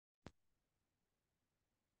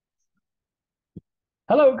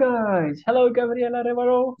Hello, guys. Hello, Gabriela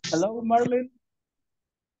Rivero. Hello, Marlon.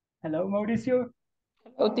 Hello, Mauricio.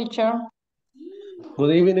 Hello, teacher.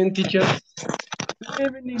 Good evening, teacher.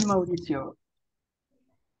 Good evening, Mauricio.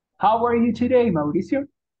 How are you today, Mauricio?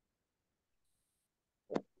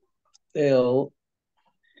 Well,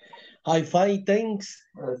 hi, fine, thanks.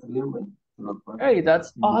 Hey,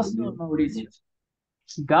 that's awesome, Mauricio.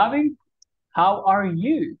 Gavin, how are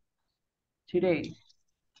you today?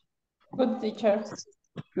 Good, teacher.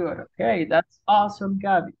 Good. Okay, that's awesome,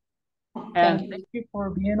 Gavin. And Thank you. thank you for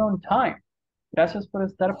being on time. Gracias por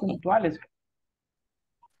estar puntuales.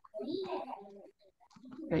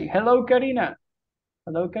 Okay, hello, Karina.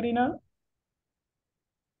 Hello, Karina.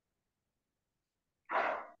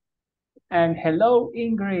 And hello,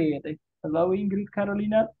 Ingrid. Hello, Ingrid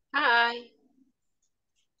Carolina. Hi.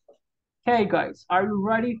 Hey, guys, are you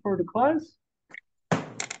ready for the class?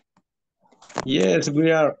 Yes,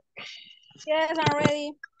 we are. Yes, I'm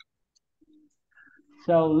ready.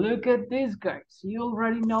 So look at this, guys. You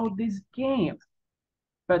already know this game.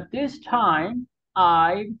 But this time,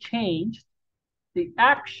 I've changed the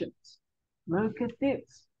actions. Look at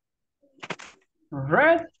this.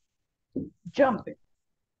 Red, jumping.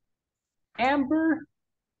 Amber,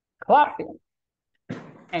 clapping.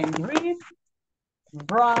 And green,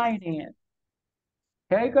 riding.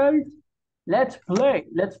 Okay, guys? Let's play.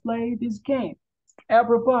 Let's play this game.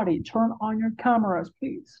 Everybody, turn on your cameras,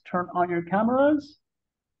 please. Turn on your cameras.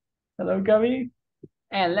 Hello, Gabi.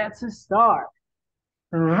 And let's start.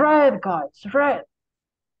 Red, guys, red.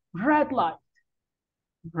 Red light.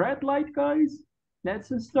 Red light, guys.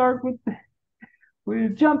 Let's start with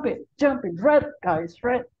jumping, jumping. Red, guys,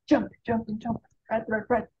 red. Jumping, jumping, jumping. Red, red,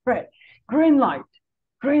 red, red. Green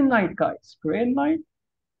light, guys. Green light.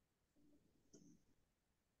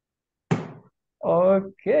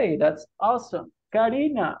 Okay, that's awesome.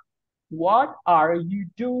 Karina, what are you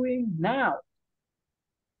doing now?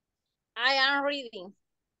 I am reading.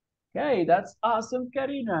 Okay, that's awesome,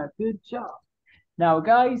 Karina. Good job. Now,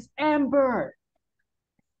 guys, Amber.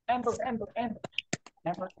 Amber, Amber, Amber.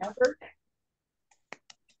 Amber, Amber.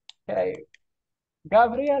 Okay.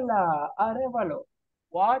 Gabriela Arevalo,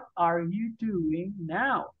 what are you doing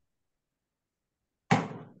now?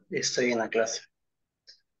 Estoy en la clase.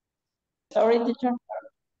 Sorry, teacher.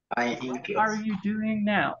 I'm in What are class. you doing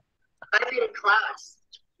now? I'm in class.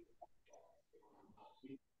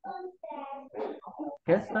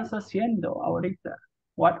 ¿Qué estás haciendo ahorita?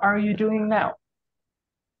 What are you doing now?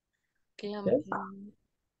 Yes,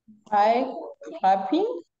 I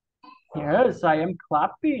clapping. yes, I am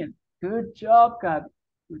clapping. Good job, Gabi.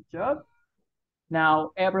 Good job.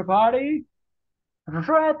 Now, everybody,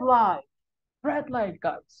 red light,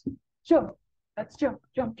 guys. Jump. Let's jump,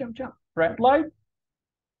 jump, jump, jump. Red light.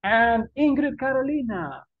 And Ingrid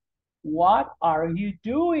Carolina, what are you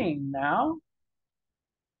doing now?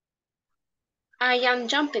 I am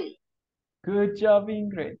jumping. Good job,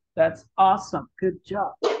 Ingrid. That's awesome. Good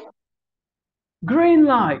job. Green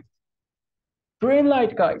light. Green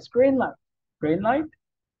light, guys. Green light. Green light.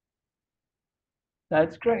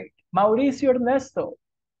 That's great. Mauricio Ernesto,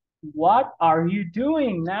 what are you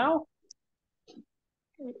doing now?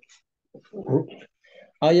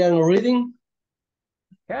 I am reading.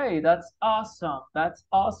 Okay, that's awesome. That's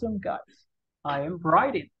awesome, guys. I am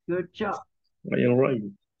writing. Good job. I am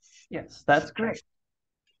writing. Yes, that's great.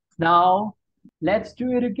 Now, let's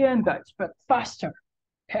do it again, guys, but faster.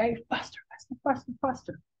 Okay, faster, faster, faster,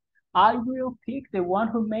 faster. I will pick the one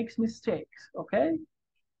who makes mistakes, okay?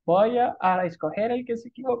 Voy a escoger el que se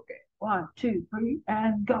equivoque. 1, 2, 3,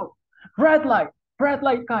 and go. Red light,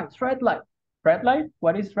 guys, red light. Red light,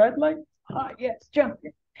 what is red light? Ah, yes,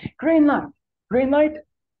 jumping. Green light, green light,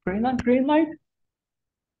 green light, green light.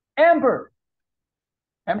 Amber,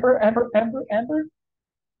 amber, amber, amber, amber.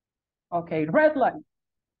 Okay, red light,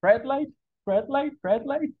 red light, red light, red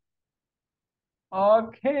light.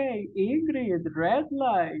 Okay, Ingrid, red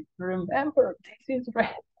light. Remember, this is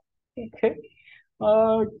red.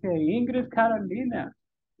 Okay, Ingrid Carolina,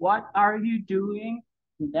 what are you doing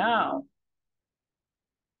now?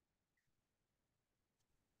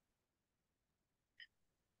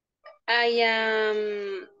 I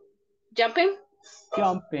am jumping.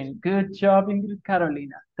 Jumping. Good job, Ingrid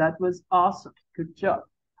Carolina. That was awesome. Good job.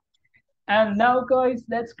 And now, guys,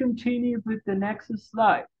 let's continue with the next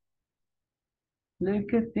slide.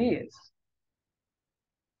 Look at this.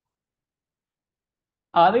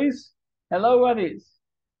 Alice? Hello, Alice.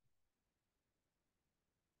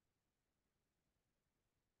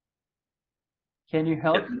 Can you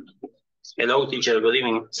help me? Hello, teacher. Good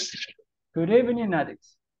evening. Good evening,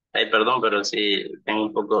 Alice. Ay, perdón, pero sí tengo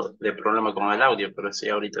un poco de problema con el audio, pero sí,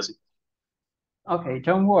 ahorita sí. Okay,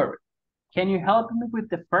 don't worry. Can you help me with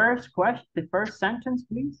the first question, the first sentence,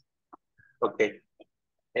 please? Okay.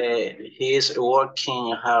 He is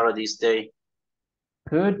working hard this day.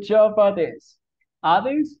 Good job, Others.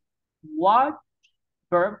 Others, what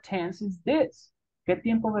verb tense is this? ¿Qué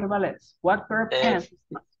tiempo verbal es? What verb tense is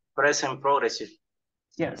this? Present progressive.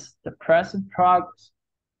 Yes, the present progress.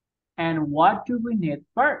 And what do we need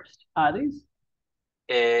first, Others?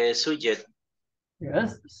 Subject.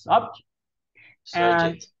 Yes, the subject. And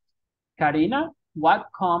Subject. Karina, what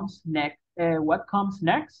comes next? What comes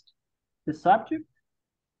next? The subject?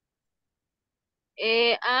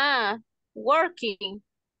 Working.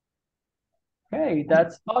 Okay,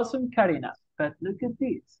 that's awesome, Karina. But look at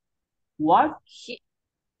this. What He,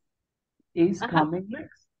 is coming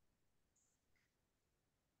next?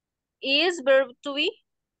 is verb to be.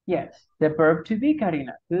 Yes, the verb to be,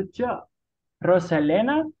 Karina. Good job.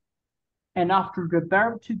 Rosalena, and after the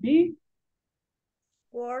verb to be,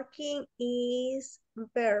 Working is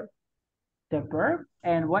verb. the verb,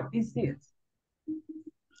 and what is this?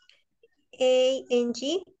 ing.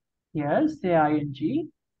 Yes, the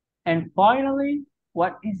ing. And finally,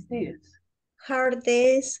 what is this? Hard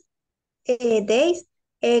days, days,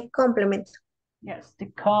 a complement. Yes, the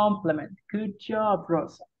complement. Good job,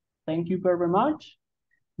 Rosa. Thank you very much.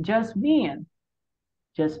 Jasmine,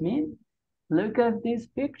 look at this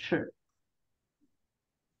picture.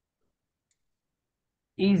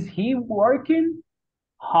 Is he working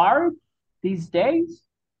hard these days,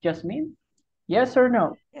 Jasmine? Yes or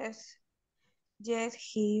no? Yes. Yes,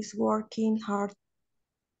 he's working hard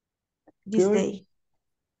this Good, day.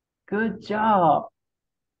 good job.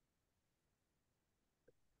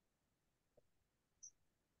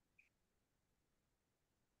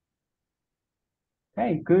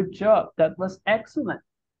 Hey, good job. That was excellent.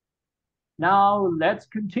 Now let's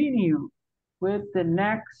continue with the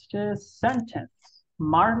next sentence.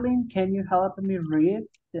 Marlene, can you help me read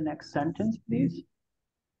the next sentence, please?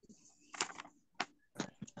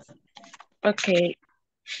 Okay.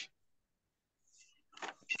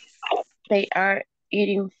 They are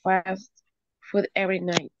eating fast food every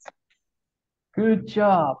night. Good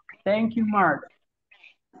job. Thank you, Marlene.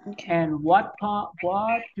 Okay. And what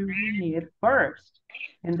do we need first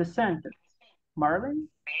in the sentence? Marlene?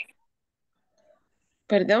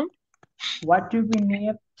 Perdón. What do we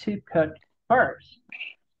need to put first?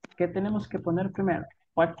 ¿Qué tenemos que poner primero?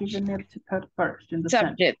 What do we need to put first in the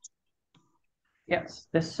sentence? Subject. Yes,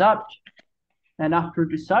 the subject. And after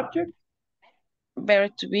the subject,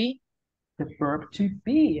 Verb to be. the verb to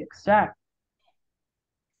be, exact.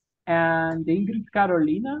 And Ingrid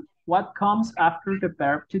Carolina, what comes after the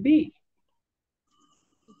verb to be?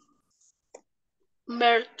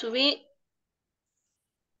 Verb to be.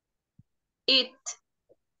 Eat.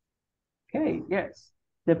 Okay, yes,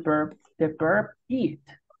 the verb eat.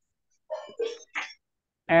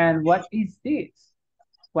 And what is this?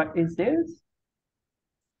 What is this?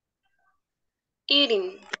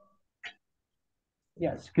 Eating.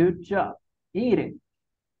 Yes, good job. Eating.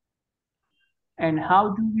 And how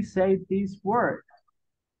do we say this word?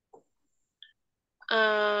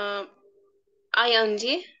 Ing.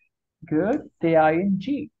 Good, the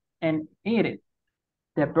ing. And eating.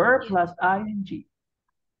 The verb plus ing.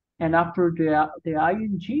 And after the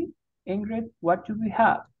ing, Ingrid, what do we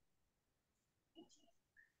have?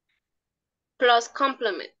 Plus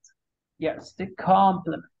complement. Yes, the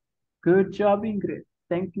complement. Good job, Ingrid.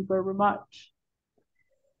 Thank you very much.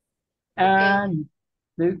 And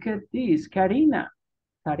look at this, Karina.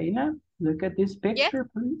 Karina, look at this picture,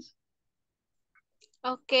 please.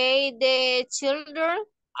 Okay, the children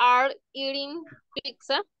are eating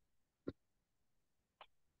pizza.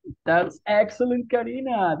 That's excellent,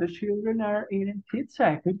 Karina. The children are eating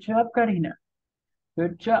pizza. Good job, Karina.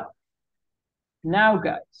 Good job. Now,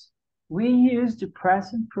 guys, we use the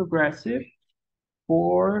present progressive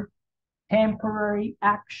for temporary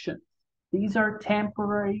actions. These are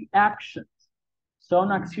temporary actions. Son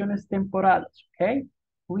acciones temporales, okay?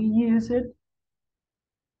 We use it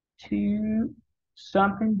to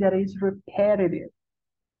something that is repetitive,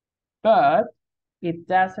 but it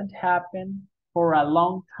doesn't happen for a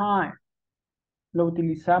long time. Lo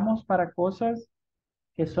utilizamos para cosas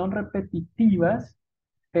que son repetitivas,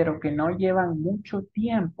 pero que no llevan mucho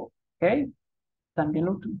tiempo, ¿ok? También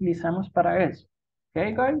lo utilizamos para eso,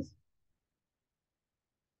 ¿ok, guys?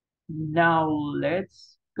 Now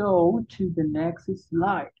let's go to the next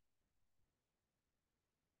slide.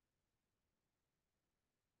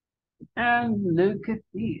 And look at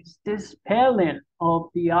this, the spelling of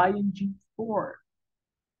the ing form.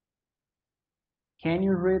 Can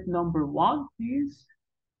you read number 1, please?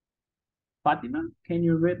 Fatima, can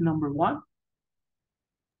you read number 1?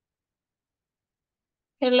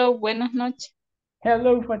 Hello, buenas noches.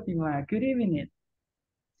 Hello, Fatima. Good evening.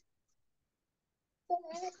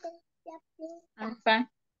 I'm fine.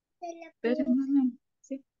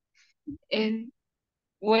 Sí.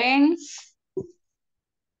 When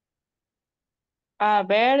a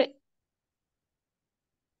bird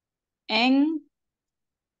and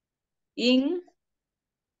in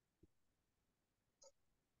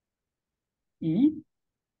E,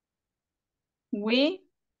 we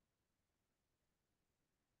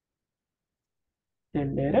the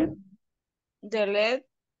letter, delete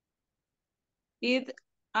it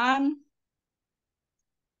and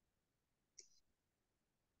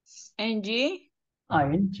ng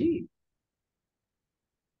ing.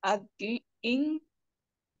 at in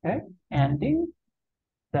Okay, ending.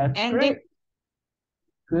 That's ending. great.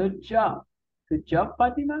 Good job. Good job,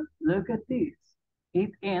 Fatima. Look at this.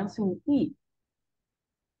 It ends in E.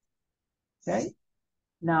 Okay.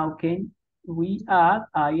 Now, can we add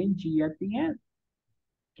ing at the end?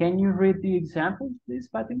 Can you read the examples, please,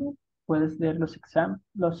 Fatima? ¿Puedes leer los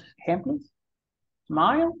ejemplos?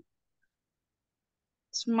 Smile.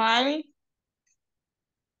 Smile,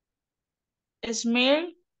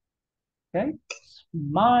 smile, Okay.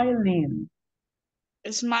 Smiling.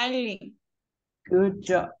 smiling, Good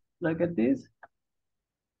job. Look at this.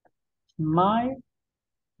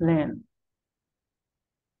 Smiling.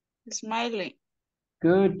 smiling,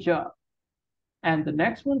 Good job. And the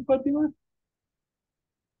next one, Fatima?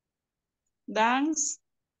 dance,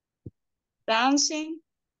 dancing,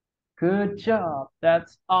 Good job.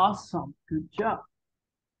 That's awesome. Good job.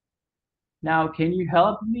 Now, can you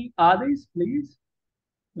help me, others, please?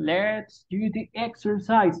 Let's do the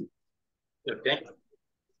exercises Okay.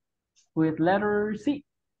 with letter C.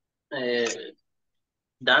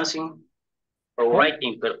 Dancing or Okay.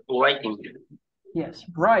 writing. Yes,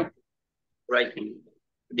 right. Writing.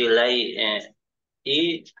 Delay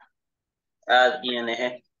E add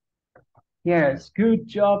ing. Yes, good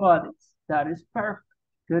job, others. That is perfect.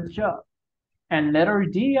 Good job. And letter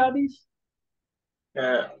D, others?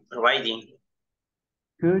 Writing.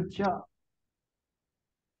 Good job.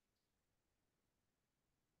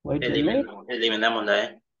 Wait a minute. Eliminamos la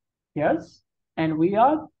E. Yes. And we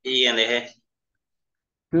are? Ing.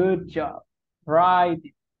 Good job. Right.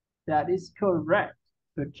 That is correct.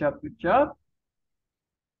 Good job, good job.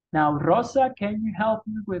 Now, Rosa, can you help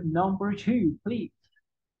me with number 2, please?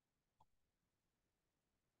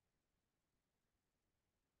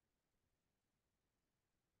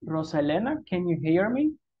 Rosa Elena, can you hear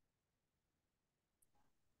me?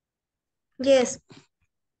 Yes.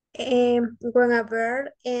 When a verb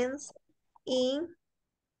ends in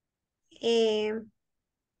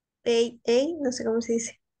no sé cómo se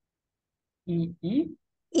dice. E.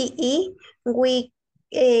 We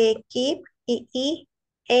keep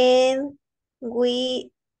and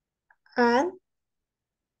we add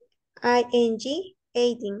ing,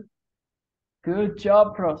 aiding. Good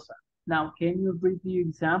job, Rosa. Now, can you read the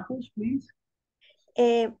examples, please?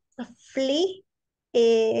 Flee,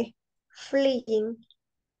 fleeing.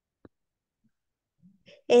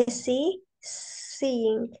 See,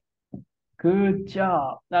 seeing. Good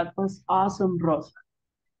job. That was awesome, Rosa.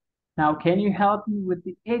 Now, can you help me with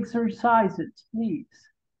the exercises, please?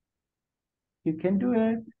 You can do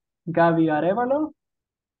it. Gaby Arevalo,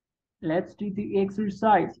 let's do the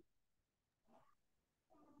exercise.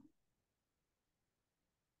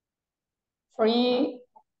 freezing,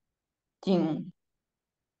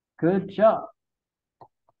 Good job.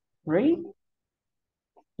 Read.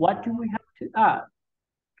 What do we have to add?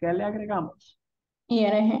 ¿Qué le agregamos?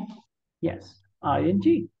 ing, Yes,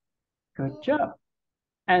 ing. Good job.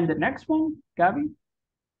 And the next one, Gaby?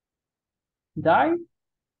 Die.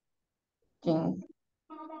 ing,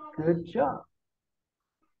 Good job.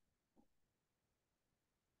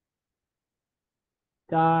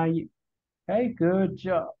 Die. Okay, good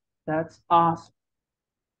job. That's awesome.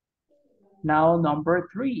 Now, number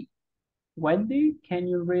 3. Wendy, can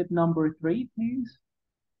you read number 3, please?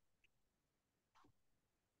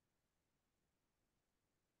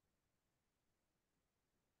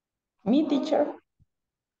 me teacher,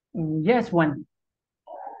 Yes, Wendy.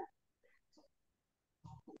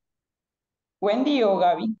 Wendy o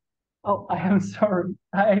Gaby. Oh, I am sorry.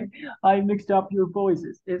 I mixed up your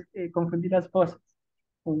voices. Confundí las voces.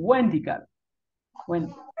 Wendy, Gaby.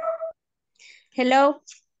 Wendy. Hello.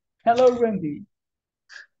 Hello, Wendy.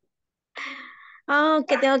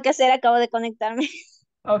 ¿Qué tengo que hacer? Acabo de conectarme.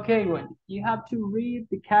 Okay, Wendy. You have to read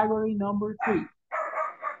the category number 3.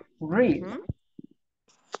 Read.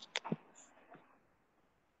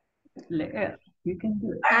 Leer. You can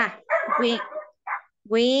do it.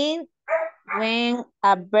 When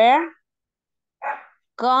a bear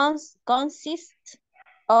consists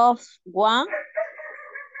of one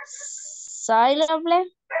syllable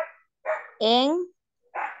and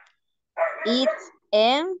it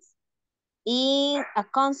ends in a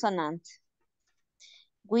consonant.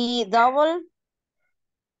 We double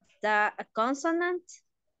the consonant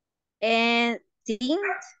and think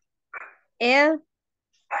L-A-N-G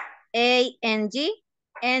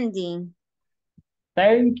ending.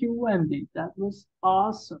 Thank you, Wendy. That was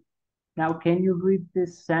awesome. Now, can you read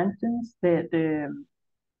this sentence, the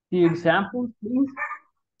example, please?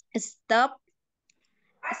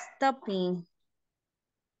 Stopping.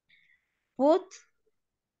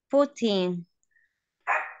 Putting.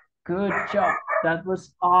 Good job. That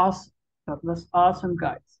was awesome. That was awesome,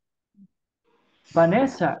 guys.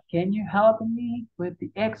 Vanessa, can you help me with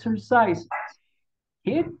the exercises?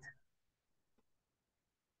 Hit.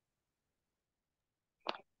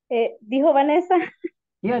 Dijo Vanessa,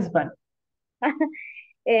 Yes, Vanessa.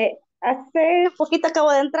 hace poquito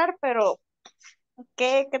acabo de entrar, pero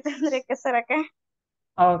 ¿qué tendré que hacer acá?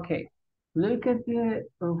 Okay. Look at the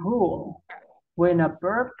rule. When a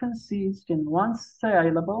verb consists in one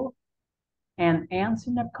syllable and ends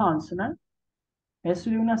in a consonant, es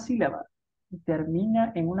de una sílaba y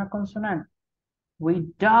termina en una consonante. We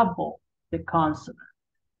double the consonant.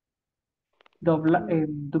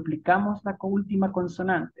 Duplicamos la última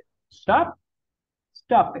consonante. Stop,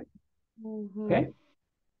 stop it. Okay?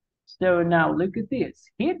 So now look at this.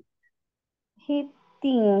 Hit,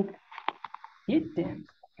 Hitting. hitting.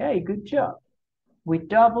 Okay, good job. We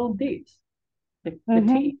double this. The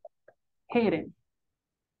T, hitting.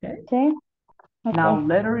 Okay? Okay. Now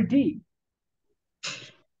letter D.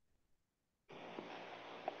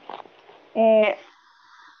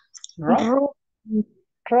 Rob.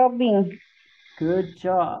 Robbing. Good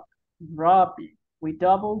job. Robbing. We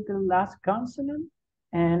double the last consonant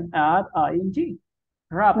and add ing.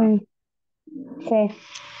 Robbing. Okay.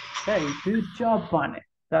 Okay, good job, Bonnie.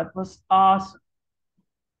 That was awesome.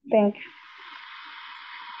 Thank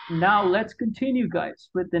you. Now let's continue, guys,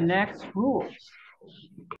 with the next rules.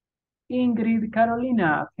 Ingrid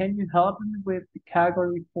Carolina, can you help me with the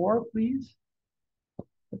category 4, please?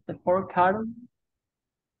 With the 4 category.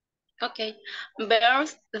 Okay.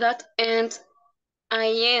 Verbs that end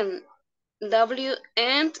in W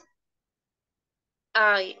and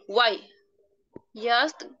Y.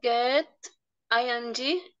 Just get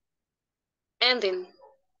ing ending.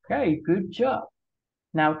 Okay, good job.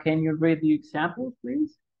 Now, can you read the example,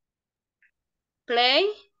 please? Play,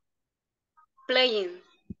 playing.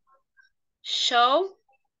 Show,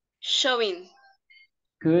 showing.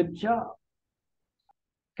 Good job.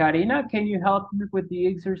 Karina, can you help me with the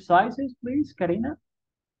exercises, please? Karina,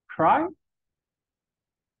 try.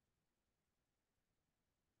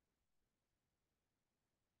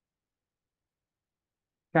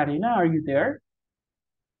 Karina, are you there?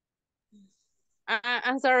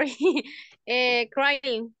 I'm sorry.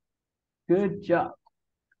 Crying. Good job.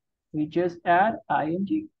 We just add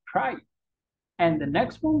ing, try. And the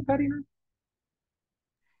next one, Karina?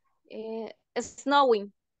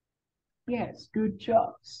 Snowing. Yes, good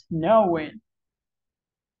job. Snowing.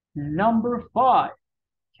 Number 5.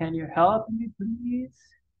 Can you help me, please?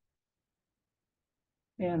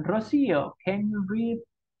 And Rocio, can you read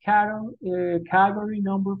category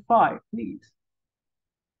number 5, please?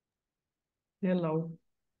 Hello.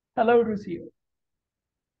 Hello, Rocio.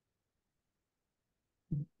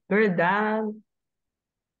 ¿Verdad?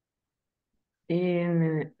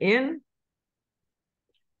 In.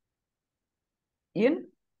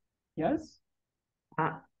 Yes?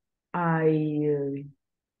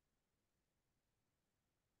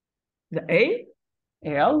 The A,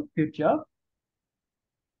 L, good job.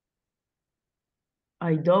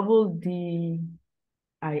 I double the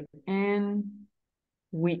IN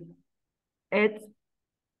with it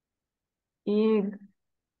in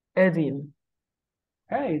Edin.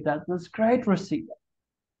 Hey, that was great, Rocio.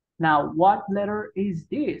 Now, what letter is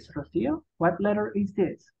this, Rocio? What letter is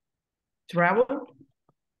this? Travel,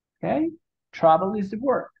 Okay, travel is the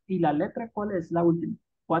word. ¿Y la letra cuál es la última?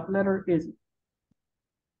 What letter is it?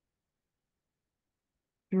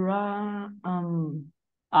 I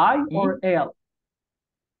or L?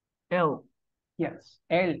 L. Yes,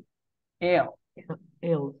 L. L.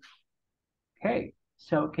 L. Okay,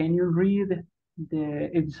 so can you read the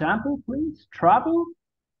example, please? Travel.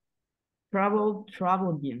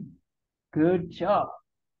 Traveling. Good job.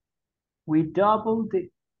 We double the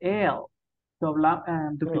L.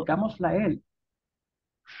 Duplicamos la L.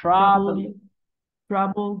 Traveling.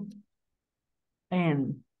 Traveling.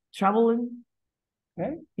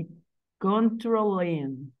 Okay.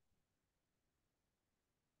 Controlling.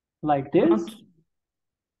 Like this?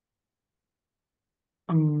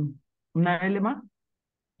 Una L más.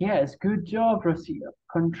 Yes, good job, Rocio.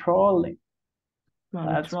 Controlling.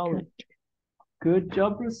 That's Controlling. good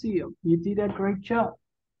job, Rocio. You did a great job.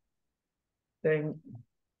 Thank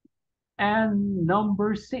And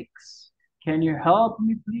number 6. Can you help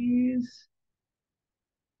me, please?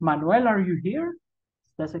 Manuel, are you here?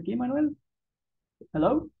 ¿Estás aquí, Manuel?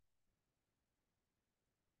 Hello?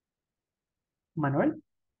 Manuel?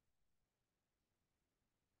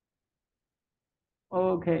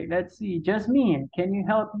 Okay, let's see. Jasmine, can you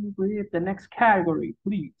help me with the next category,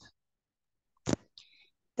 please?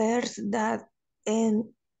 There's that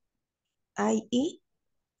N I E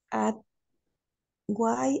at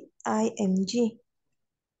Y I N G.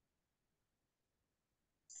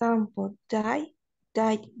 Sample die,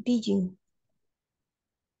 digging.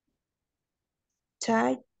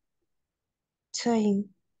 Tie, tying.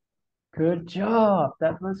 Good job.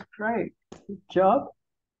 That was great. Good job.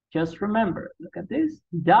 Just remember, look at this.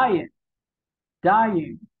 Dying.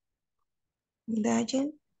 Dying.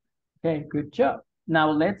 Dying. Okay, good job.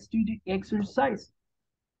 Now let's do the exercise.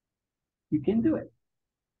 You can do it.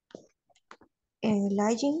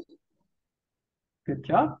 Lying. Good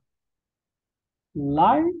job.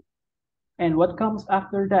 Lie. And what comes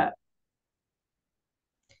after that?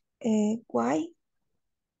 Y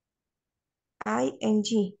I N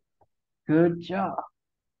G. Good job.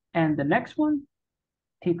 And the next one?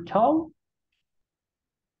 Tiptoe.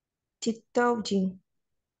 Tiptoeing.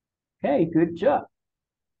 Okay, good job.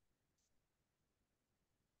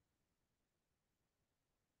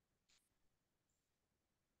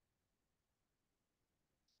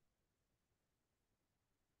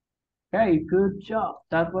 Okay, good job.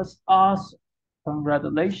 That was awesome.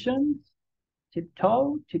 Congratulations.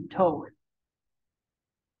 Tiptoe, tiptoeing.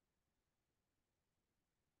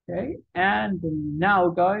 Okay, and now,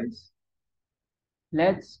 guys,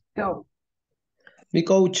 let's go. Mi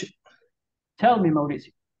coach, Tell me,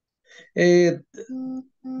 Mauricio.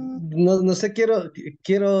 no sé,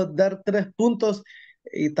 quiero dar 3 puntos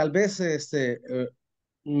y tal vez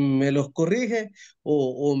me los corrige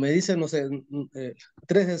o me dice, no sé,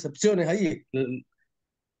 3 excepciones ahí. En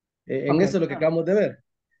Okay, eso es lo que acabamos de ver.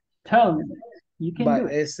 tell me. You can do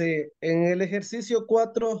it. En el ejercicio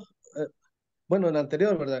 4, bueno, en el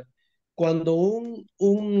anterior, ¿verdad? Cuando un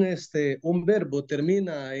verbo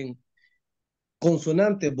termina en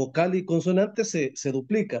consonante, vocal y consonante, se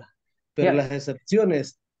duplica. Pero las Yes.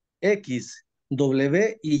 excepciones X,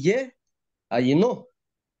 W y Y, ahí no.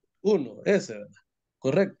 Uno, ese, ¿verdad?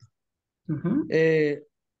 Correcto. Mhm.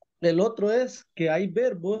 El otro es que hay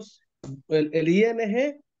verbos, el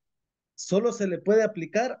ING solo se le puede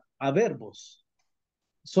aplicar a verbos.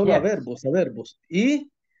 Solo a Yes. verbos, a verbos.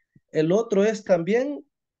 Y el otro es también,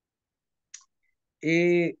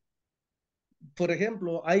 por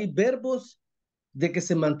ejemplo, hay verbos de que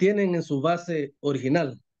se mantienen en su base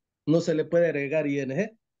original. No se le puede agregar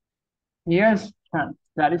ING. Yes, Chan,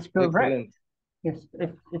 that is correct.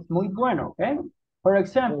 Excelente. It's muy bueno, okay? For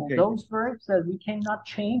example, Okay. those verbs that we cannot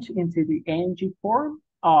change into the ing form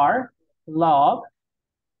are love,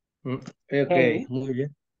 Ok, hate, muy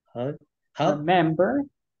bien. remember,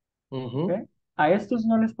 Ujú. okay? A estos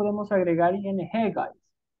no les podemos agregar ing, guys,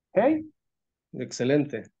 okay?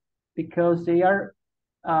 Excelente. Because they are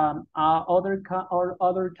other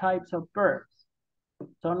types of verbs.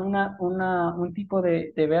 Son un tipo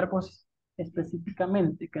de verbos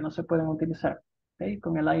específicamente que no se pueden utilizar, ¿okay?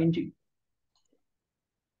 Con el ing.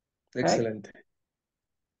 Okay? Excelente.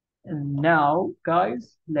 And now,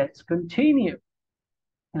 guys, let's continue.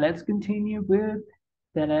 Let's continue with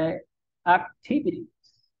the activities.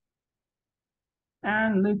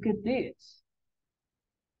 And look at this.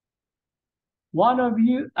 One of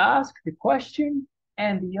you asked the question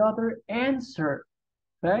and the other answered.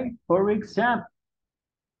 Okay? For example,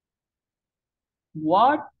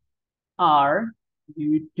 what are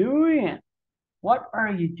you doing? What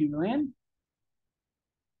are you doing?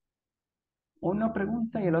 Uno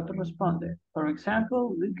pregunta y el otro responde. For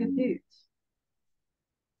example, look at this.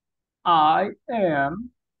 I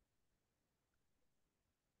am,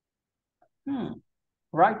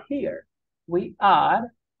 right here. We add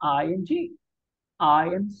ing. I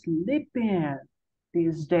am sleeping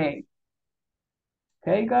this day.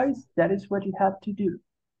 Okay, guys, that is what you have to do.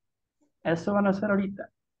 Eso van a hacer ahorita.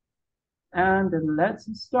 And let's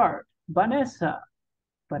start. Vanessa.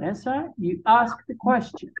 Vanessa, you ask the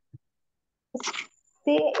question.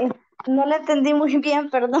 Sí, no la entendí muy bien,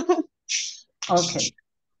 perdón. Okay.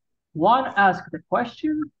 One asks the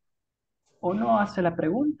question, uno hace la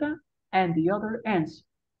pregunta, and the other answers.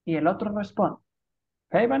 Y el otro responde.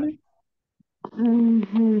 Okay, Vanessa?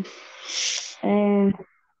 Ujú.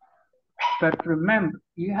 But remember,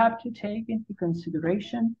 you have to take into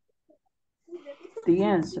consideration the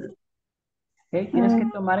answer. Okay? Tienes que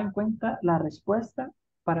tomar en cuenta la respuesta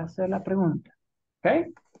para hacer la pregunta. Okay?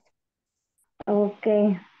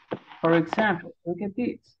 Okay. For example, look at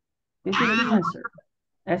this. This is the answer.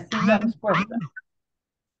 Esta es la respuesta.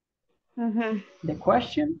 The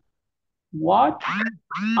question, what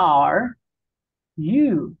are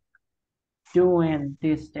you doing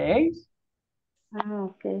these days?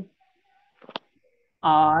 Okay.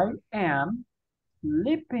 I am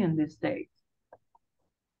sleeping these days.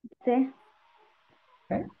 Sí.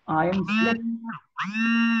 Okay? I am sleeping.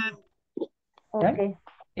 Okay.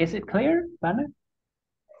 Is it clear, Vanna?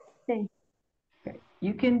 Sí. Okay.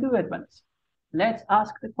 You can do it, Vanessa. Let's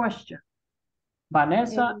ask the question.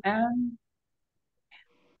 Vanessa and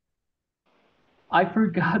I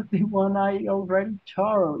forgot the one I already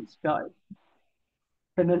chose, guys.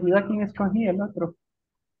 Se me olvida quién escogí el otro.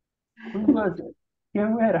 Who was it?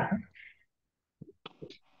 ¿Quién era?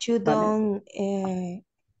 You Vanessa. don't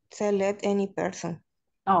select any person.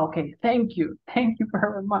 Oh, okay. Thank you. Thank you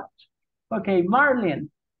very much. Okay, Marlene.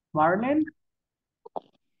 Marlene,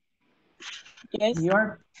 Yes.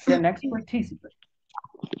 you're the next participant.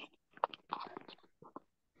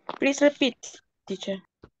 Please repeat, teacher.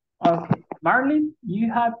 Okay, Marlene,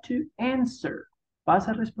 you have to answer. Vas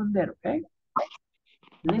a responder, okay?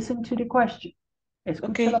 Listen to the question. Escucha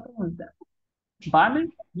Okay. la pregunta. Vale,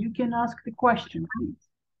 you can ask the question, please,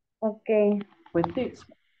 Okay. with this.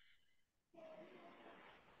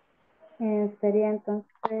 Sería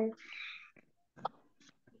entonces,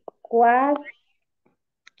 ¿cuál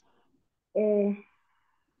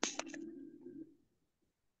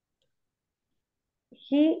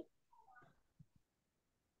he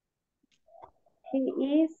he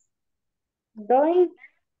is doing?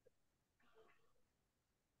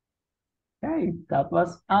 Okay, that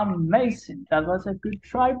was amazing. That was a good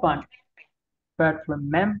try, Bunny. But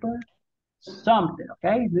remember something,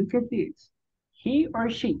 okay? Look at this. He or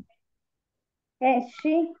she?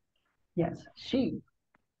 She. Yes, she.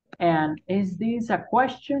 And is this a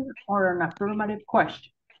question or an affirmative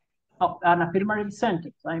question? Oh, an affirmative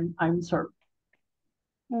sentence. I'm sorry.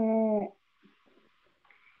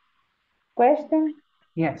 Question.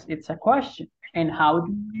 Yes, it's a question. And how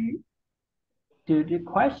do we do the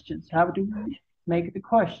questions? How do we make the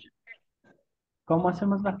question? ¿Cómo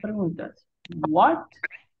hacemos las preguntas? What?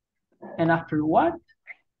 And after what?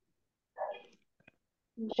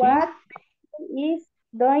 What is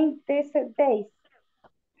doing these days?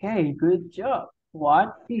 Okay, good job.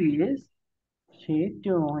 What is she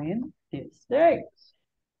doing these days?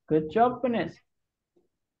 Good job, Vanessa.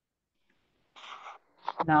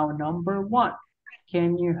 Now, number one.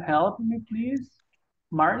 Can you help me, please?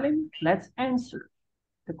 Marlene, let's answer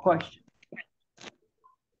the question.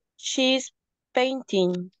 She's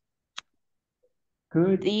painting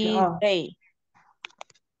Good this job. day.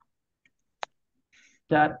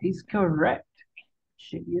 That is correct.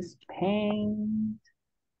 She is paint.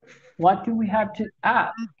 What do we have to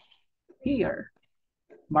add here?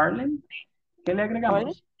 Marlene, ¿qué le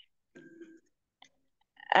agregamos?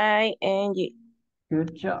 ING.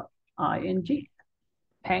 Good job. ING.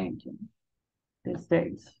 Painting. These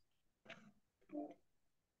days.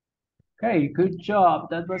 Okay, good job.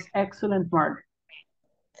 That was excellent, Marlene.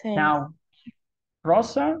 Thanks. Now,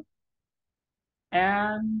 Rosa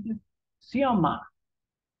and Sioma.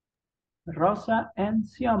 Rosa and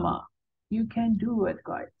Sioma. You can do it,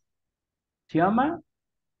 guys. Sioma,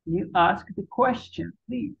 you ask the question,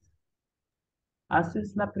 please.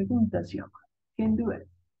 Haces la pregunta, Sioma. You can do it.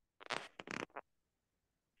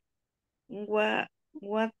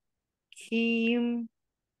 What him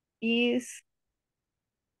is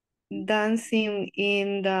dancing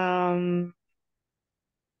in the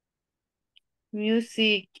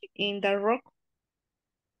music in the rock?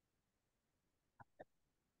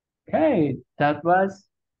 Okay, that was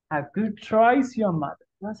a good try, Sioma.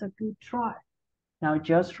 That was a good try. Now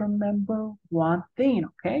just remember one thing,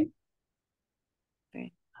 okay?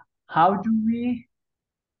 Okay. How do we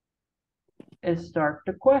start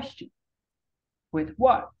the question? With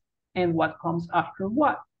what? And what comes after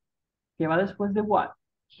what? ¿Qué va después de what?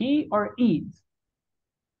 He or is?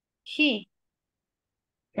 He.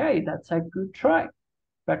 Okay, that's a good try.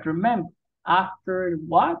 But remember, after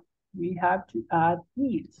what, we have to add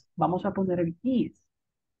is. Vamos a poner el is.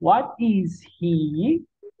 What is he?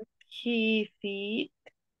 He feed.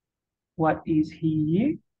 What is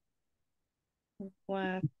he?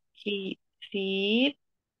 What he feed.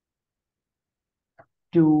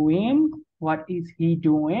 Doing? What is he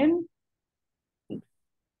doing?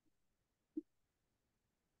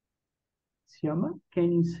 Sioma,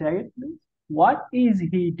 can you say it, please? What is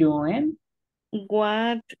he doing?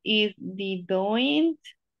 What is the doing?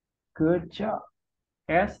 Good job.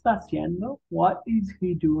 ¿Qué está haciendo? What is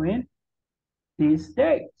he doing these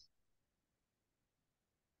days?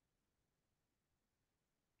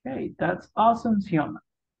 Okay, that's awesome, Xioma.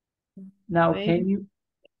 Now, Very- can you,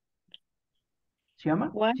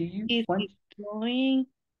 Xioma, What do you is want? he doing?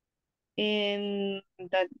 And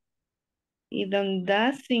that he done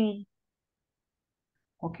dancing.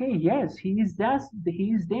 Okay, yes, he is dancing.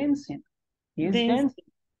 He is dancing. He is Dance-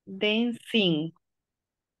 dancing. Dancing.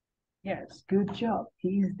 Yes, good job.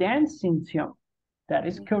 He is dancing, Xioma. That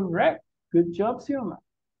is correct. Good job, Xioma.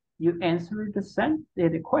 You answered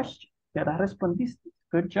the question. Ya la respondiste.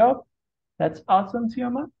 Good job. That's awesome,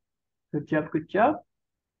 Xioma. Good job, good job.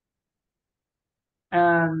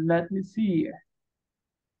 And let me see.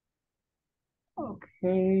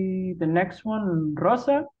 Okay, the next one,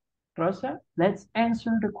 Rosa. Rosa, let's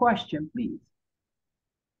answer the question, please.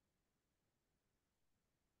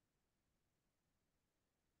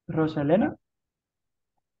 Rosalena?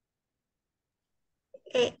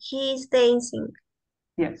 He is dancing.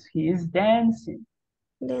 Yes, he is dancing.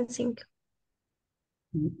 Dancing.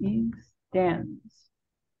 He is dancing.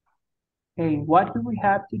 Okay, what do we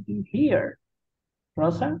have to do here?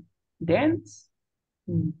 Rosa, dance?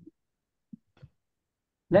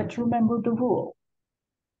 Let's remember the rule.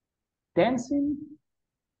 Dancing.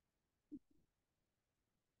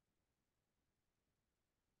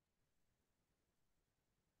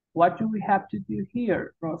 What do we have to do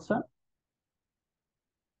here, Rosa?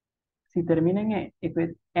 Si termina en E, if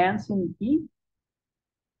it ends in E,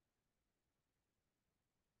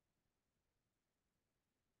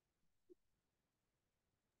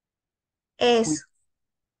 Es.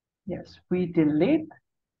 yes, we delete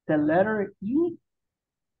the letter E,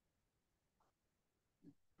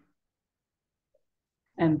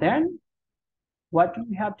 and then what do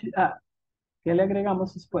we have to add? ¿Qué le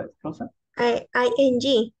agregamos después, Rosa?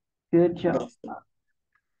 I-N-G. Good job.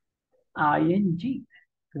 ING.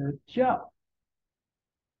 Good job.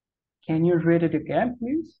 Can you read it again,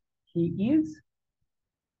 please? He is.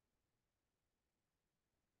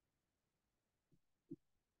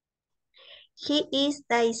 He is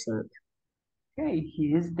dancing. Okay,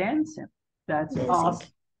 he is dancing. That's Dancing. awesome.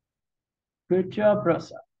 Good job,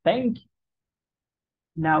 Rosa. Thank you.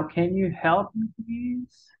 Now, can you help me,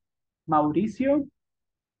 please? Mauricio?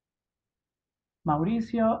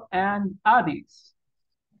 Mauricio and Adis.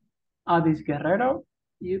 Adis Guerrero,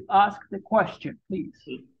 you ask the question, please.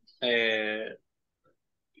 ¿Cuál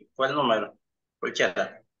número? ¿Por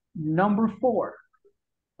chat? Number 4.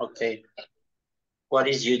 Okay. What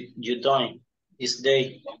is you doing this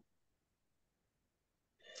day?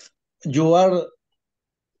 You are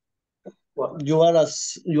What? you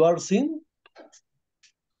are sing?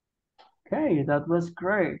 Okay, that was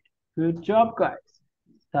great. Good job, guys.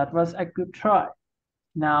 That was a good try.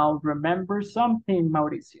 Now remember something,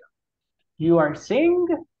 Mauricio. You are sing.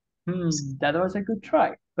 That was a good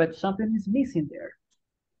try, but something is missing there.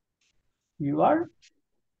 You are?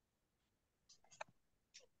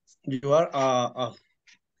 You are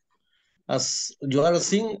you are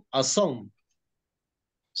sing a song.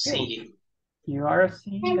 Singing. You are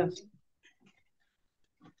singing.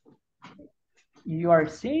 You are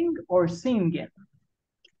sing or singing?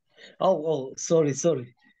 Oh, sorry.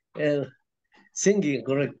 Singing,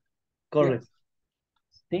 correct. Yes.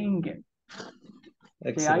 Singing.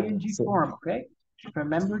 Excellent. The ing form, okay?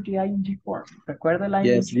 Remember the ing form. Recuerda la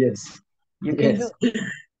ing. Yes. You can do it.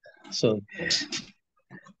 So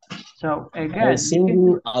again, I'm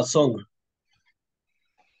singing a song.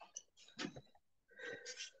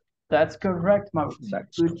 That's correct, Mauricio.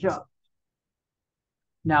 Good job.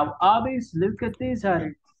 Now, Abis, look at this,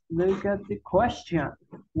 Aris. Look at the question.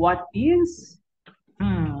 What is?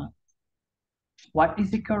 What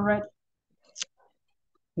is the correct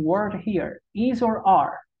word here? Is or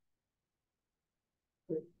are?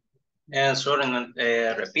 Sorry,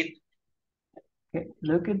 repeat. Okay,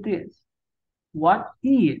 look at this. What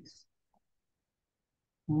is?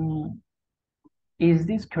 Is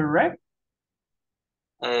this correct?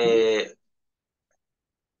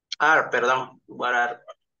 Are, perdón. What are?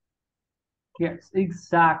 Yes,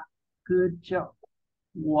 exact. Good job.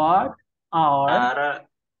 What Are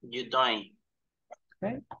you doing?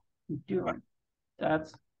 Okay, doing.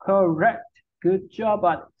 That's correct. Good job,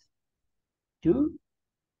 Alex. Do.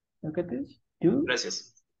 Look at this. Do.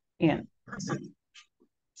 Gracias. And.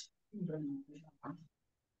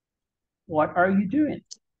 What are you doing?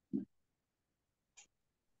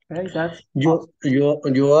 Okay, that's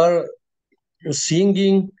you are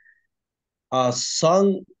singing a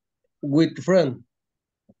song with friend.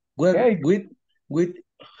 Well, Okay.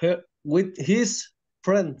 with his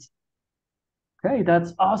friends. Okay,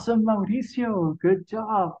 that's awesome, Mauricio. Good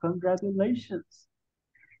job. Congratulations.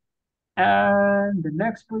 And the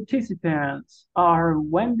next participants are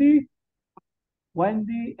Wendy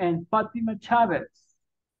and Fatima Chavez.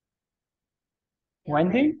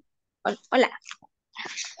 Wendy, Hola.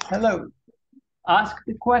 hello. Ask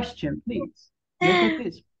the question, please. Look at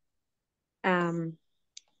this.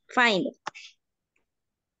 Find.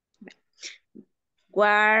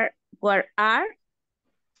 Where are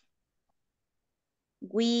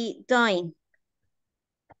we doing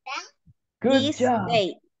Good this job.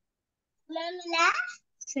 day?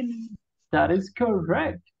 That is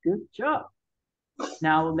correct. Good job.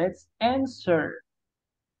 Now let's answer.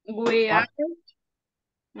 We are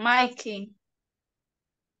making.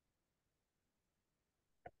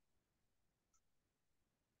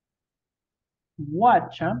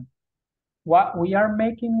 What, Cham? What we are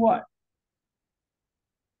making what?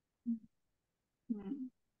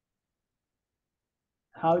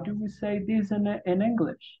 How do we say this in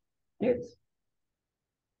English? This.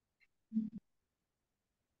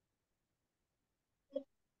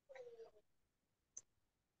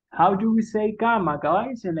 How do we say gamma,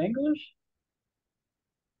 guys, in English?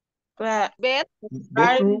 Bed.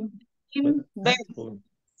 Bedroom. Bed.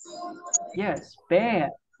 Yes, bed.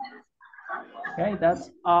 Okay,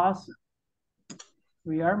 that's awesome.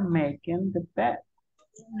 We are making the bed.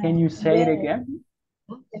 Can you say it again?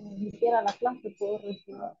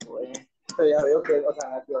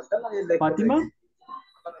 Fatima?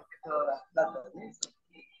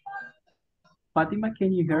 Fatima,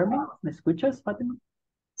 can you hear me? ¿Me escuchas, Fatima?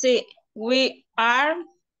 Sí, we are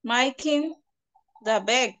making the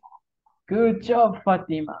bed. Good job,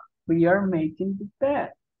 Fatima. We are making the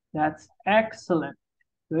bed. That's excellent.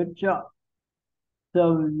 Good job.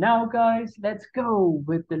 So now, guys, let's go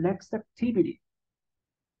with the next activity.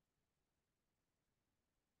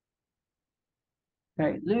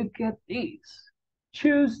 Okay, look at this.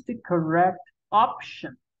 Choose the correct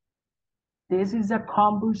option. This is a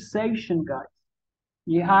conversation, guys.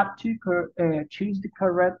 You have to choose the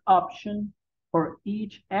correct option for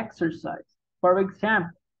each exercise. For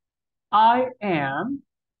example, I am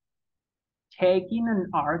taking an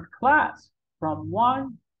art class from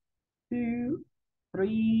 1, 2,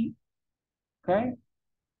 3, okay?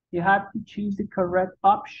 You have to choose the correct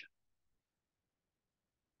option.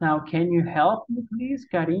 Now, can you help me, please,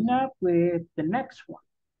 Karina, with the next one?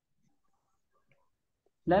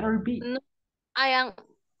 Letter B. No, I am.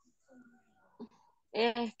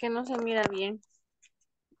 Es que no se mira bien.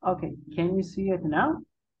 Okay, can you see it now?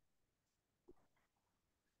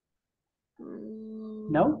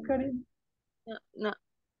 No, Karina? No.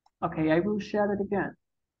 Okay, I will share it again.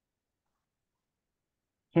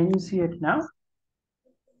 Can you see it now?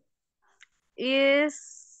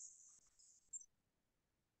 Is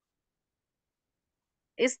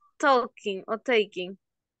talking or taking.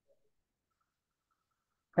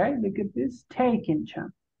 Okay, look at this. Taking,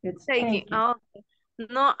 Chan. It's taking. Oh, okay.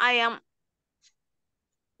 No, I am.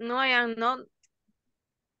 No, I am not.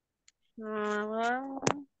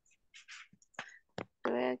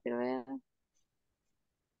 Quiero ver.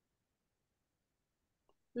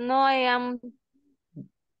 No, I am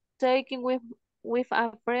taking with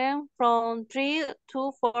a friend from 3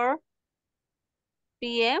 to 4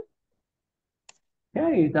 p.m.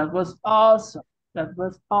 Okay, that was awesome. That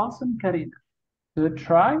was awesome, Karina. Good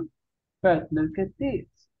try, but look at this.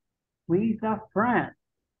 With a friend.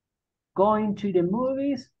 Going to the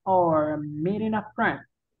movies or meeting a friend.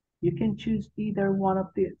 You can choose either one of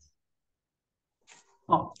these.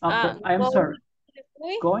 Oh, I'm sorry.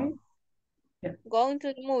 Going? Yeah. Going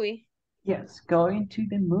to the movie. Yes, going to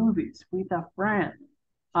the movies with a friend.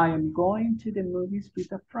 I am going to the movies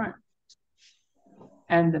with a friend.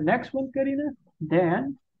 And the next one, Karina,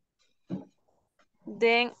 then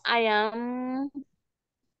I am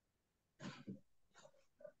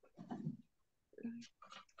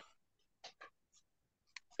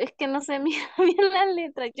es que no se mira bien las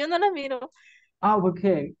letras, yo no las miro. oh,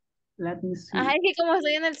 okay. Let me see. Ajá, es que como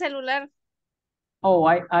estoy en el celular. Oh,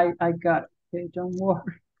 I got it. Okay, don't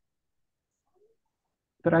worry.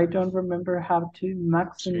 But I don't remember how to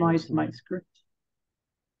maximize my screen.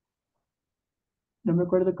 No me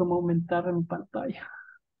acuerdo cómo aumentar en pantalla.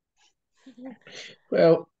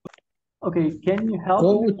 Well, okay, can you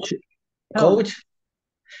help me? Coach.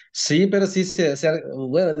 Sí, pero sí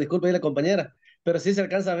bueno, disculpe ahí la compañera, pero sí se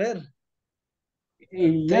alcanza a ver.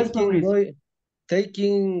 Yes, Mauricio.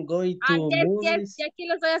 Going to movies. Ya aquí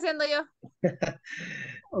lo estoy haciendo yo.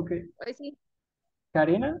 Okay. Pues sí.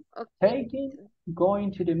 Karina, Okay. taking,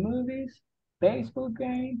 going to the movies, baseball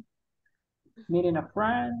game, meeting a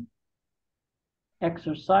friend,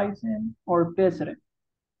 exercising, or visiting?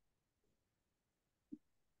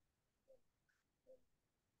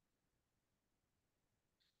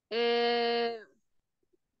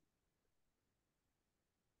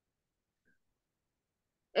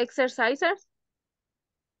 Exerciser.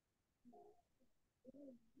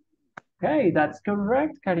 Okay, that's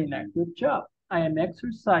correct, Karina. Good job. I am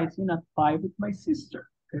exercising at 5 with my sister.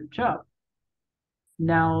 Good job.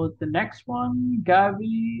 Now the next one,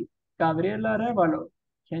 Gabriela Revalo.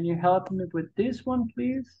 Can you help me with this one,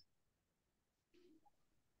 please?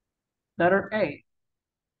 Letter A.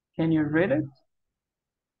 Can you read it?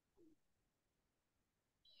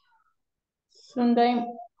 Sunday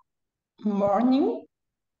morning.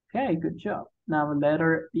 Okay, good job. Now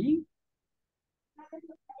letter B.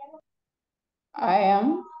 I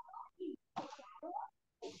am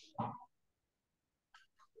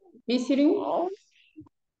visiting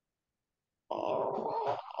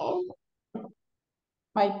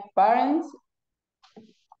my parents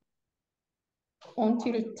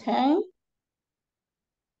until 10.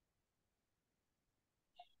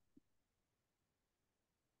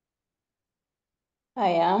 I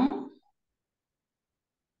am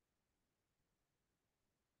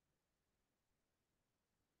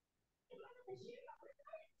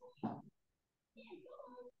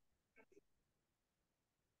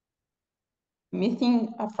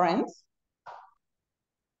meeting a friend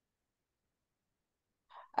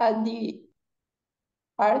at the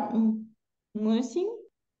art museum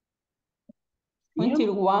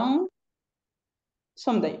until 1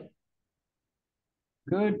 Sunday.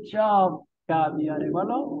 Good job, Gabi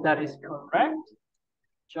Arevalo. That is correct.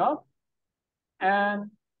 Good job. And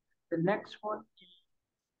the next one,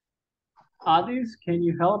 Adis, can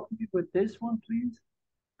you help me with this one, please?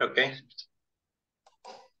 Okay.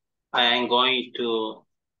 I am going to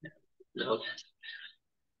the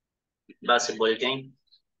basketball game.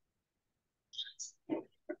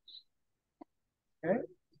 Okay.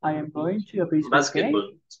 I am going to a baseball Basketball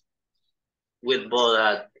game. with ball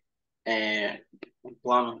at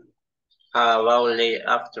one about late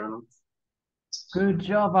afternoon. Good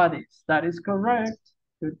job, Adis. That is correct.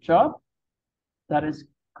 Good job. That is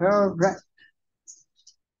correct.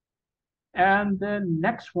 And the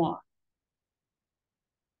next one.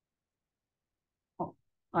 Oh,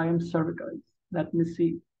 I am sorry, guys. Let me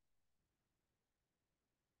see.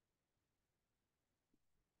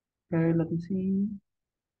 Okay, let me see.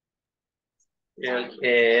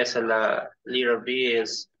 Esa es la letter B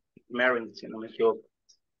es Maryland, si no me equivoco.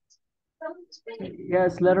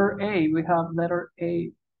 Yes, letter A. We have letter A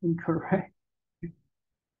incorrect.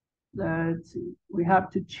 Let's see. We have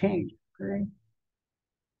to change. Okay.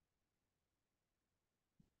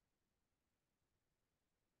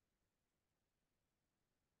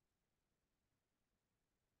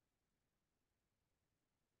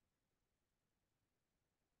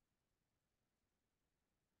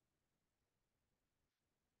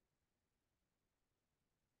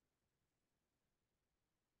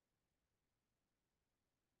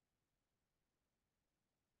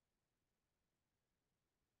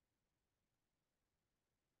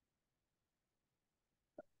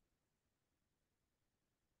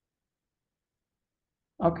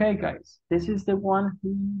 Okay, guys, this is the one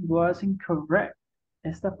who was incorrect.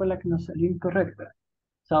 Esta fue la que nos salió incorrecta.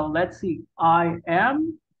 So let's see. I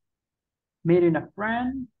am meeting a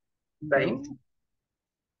friend. Right. No.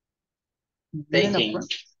 Meeting a Taking.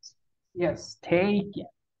 friend. Yes, taking.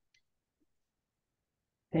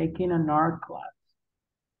 Taking an art class.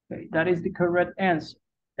 Okay, that is the correct answer.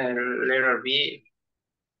 El letter B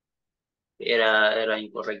era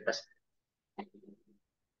incorrecta.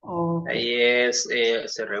 Okay. Ahí es,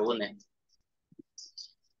 se reúne.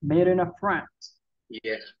 Meeting a friend.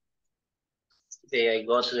 Yeah. I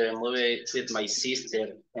go to the movie with my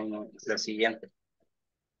sister en la siguiente.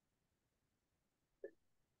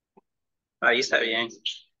 Ahí está bien.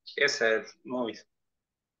 Esa es movie.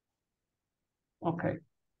 Okay.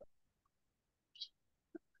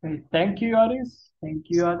 Okay, thank you, Adis. Thank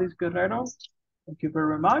you, Adis Guerrero. Thank you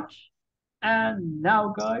very much. And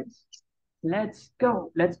now, guys, let's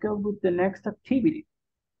go. Let's go with the next activity.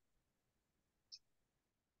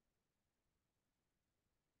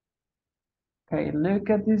 Okay, look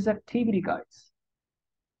at this activity, guys.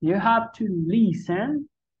 You have to listen,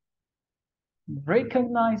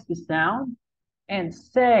 recognize the sound, and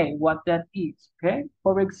say what that is, okay?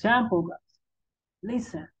 For example, guys,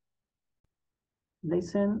 listen.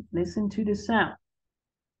 Listen to the sound.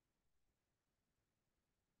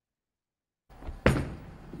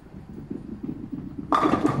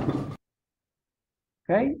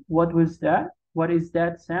 Okay, what was that? What is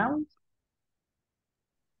that sound?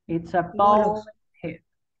 It's a Bolos. bowling hit.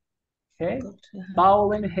 Okay, Ajá.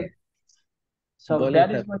 bowling hit. So Bowling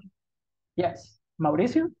that is hit. what, yes.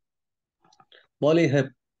 Mauricio? Bowling hip.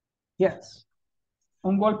 Yes.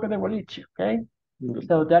 Un golpe de boliche, okay?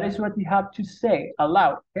 So that is what you have to say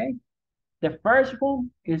aloud, okay? The first one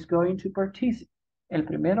is going to participate. El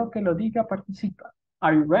primero que lo diga participa.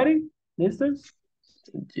 Are you ready? Listeners?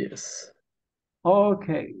 Yes.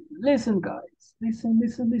 Okay, listen guys. Listen,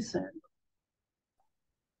 listen, listen.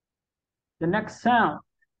 The next sound.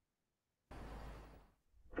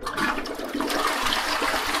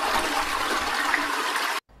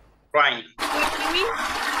 Rain, What do you mean?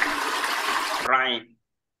 rain,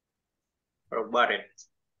 or water.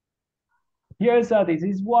 Yes, this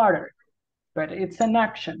is water, but it's an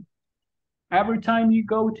action. Every time you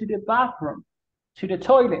go to the bathroom, to the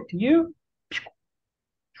toilet, you...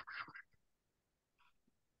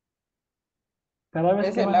 Cada vez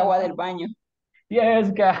Es que el van al agua baño. del baño.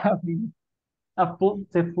 Yes, Gabby.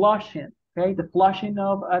 The flushing, okay? The flushing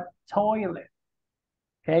of a toilet.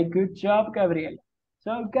 Okay, good job, Gabriela.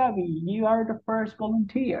 So, Gabby, you are the first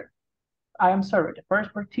volunteer. I am sorry, the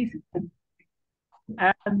first participant.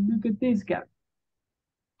 And look at this, Gabby.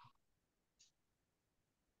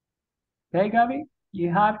 Okay, Gabby,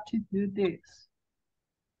 you have to do this.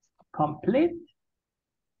 Complete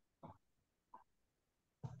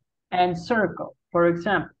and circle. For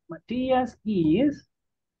example, Matias is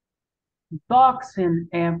boxing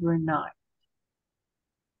every night.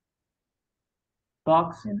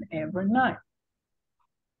 Boxing every night.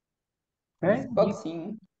 Okay?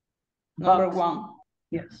 Boxing. Number Boxing. one.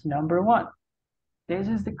 Yes, number one. This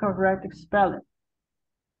is the correct spelling.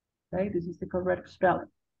 Okay, this is the correct spelling.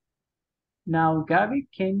 Now, Gabby,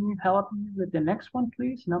 can you help me with the next one,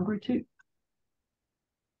 please? Number two.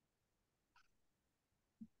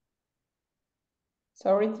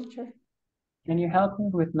 Sorry, teacher. Can you help me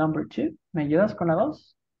with number two? ¿Me ayudas con la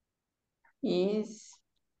dos? Is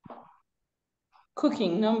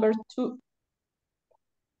cooking. Number two.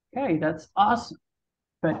 Okay, that's awesome.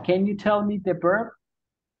 But can you tell me the verb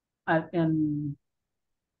and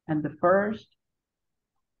the first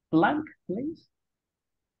blank, please?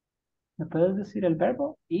 ¿Me puedes decir el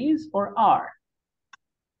verbo? Is or are?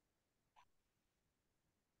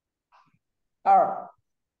 Are.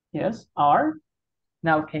 Yes, are.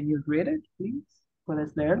 Now, can you read it, please?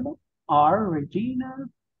 ¿Puedes leerlo? Are Regina.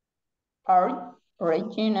 Are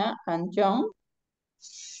Regina and John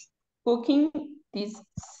cooking this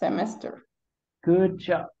semester? Good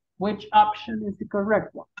job. Which option is the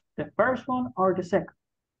correct one? The first one or the second?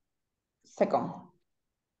 Second.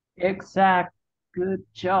 Exact. Good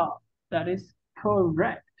job. That is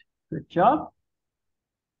correct. Good job.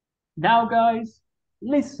 Now, guys,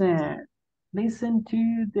 listen. Listen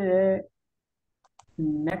to the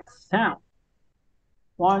next sound.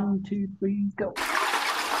 1, 2, 3, go.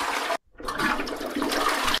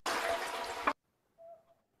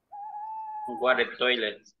 Water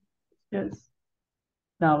toilet. Yes.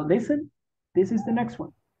 Now listen. This is the next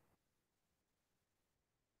one.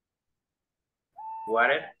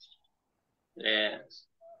 Water. It's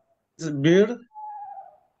a bird.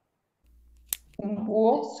 Un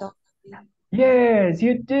búho. So, Yes,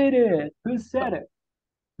 you did it. Who said it?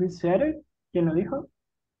 Who said it? ¿Quién lo dijo?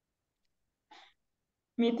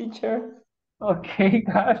 Me, teacher. Okay,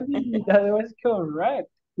 Gabby, that was correct.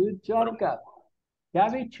 Good job, Gabby.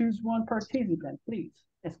 Gabby, choose one participant, please.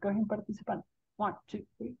 Escoge un participante. 1, 2,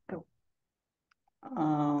 3, go.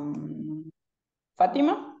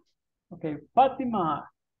 Fatima. Okay, Fatima.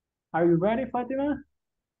 Are you ready, Fatima?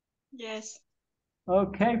 Yes.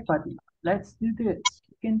 Okay, Fatima. Let's do this.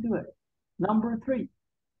 You can do it. Number 3.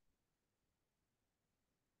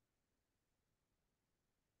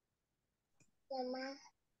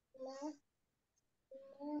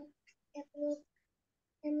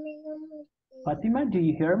 Fatima, do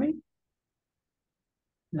you hear me?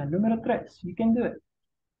 La número 3. You can do it.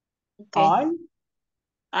 Okay. I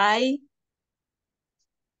I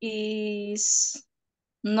is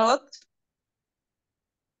not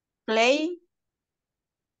playing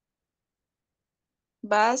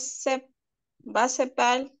basketball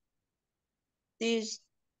this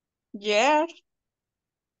year.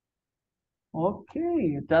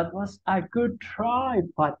 Okay, that was a good try,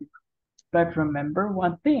 Fatima. But remember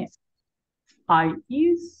one thing. I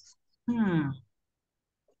is,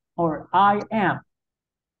 or I am.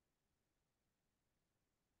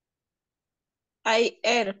 I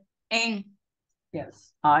am.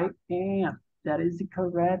 Yes, I am. That is the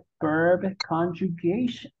correct verb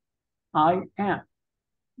conjugation. I am.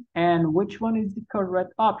 And which one is the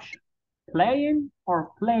correct option? Playing or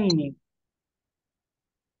playing?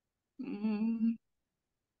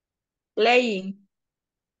 Playing.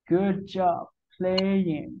 Good job.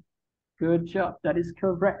 Playing. Good job. That is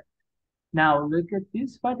correct. Now look at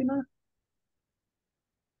this, Fatima.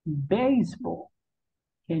 Baseball.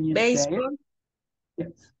 Can you say Baseball. it?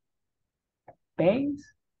 Yes.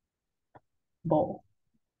 Baseball.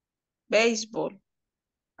 Baseball.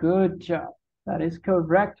 Good job. That is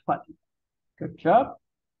correct, Fatima. Good job.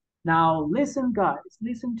 Now listen, guys.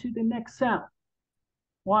 Listen to the next sound.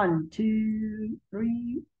 1, 2,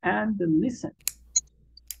 3, and listen.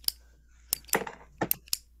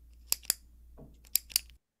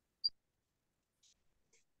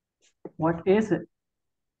 What is it?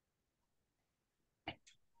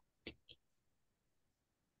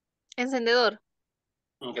 Encendedor.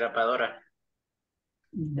 Grapadora.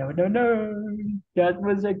 No, no, no. That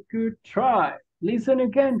was a good try. Listen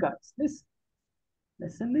again, guys. Listen.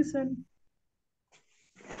 Listen, listen.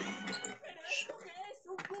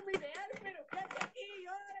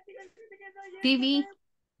 TV.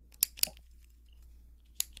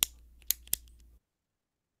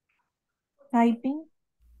 Typing.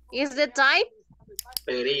 Is the type?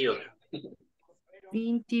 Pedrillo.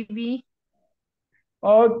 In TV.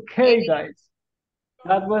 Okay, guys.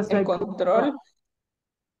 That was a El good control. try.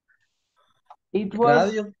 It was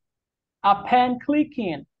Radio. a pen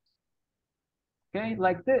clicking. Okay,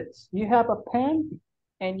 like this. You have a pen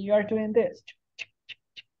and you are doing this.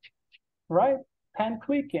 Right? Pen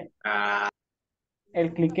clicking. Ah, El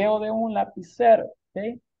cliqueo de un lapicero.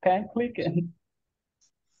 Okay? Pen clicking.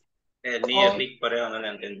 el niño Oh, clic por eso no le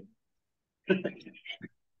entiendo.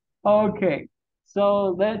 okay.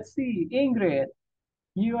 So let's see. Ingrid,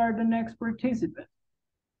 you are the next participant.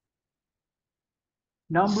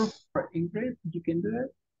 Number 4, Ingrid, you can do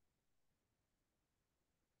it.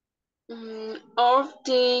 All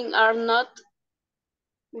things are not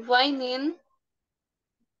winning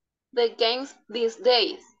the games these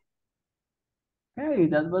days. Hey,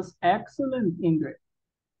 that was excellent, Ingrid.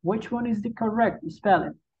 Which one is the correct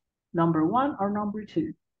spelling? Number 1 or number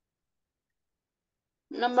 2?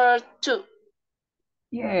 Number 2.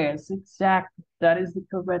 Yes, exactly. That is the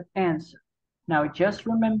correct answer. Now just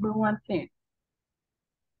remember one thing.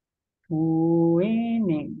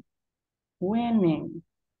 Winning. Winning.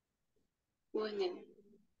 Winning.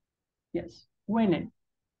 Yes, winning.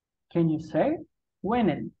 Can you say it?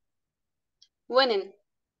 Winning. Winning.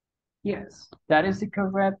 Yes, that is the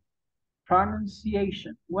correct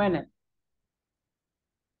pronunciation. Winning.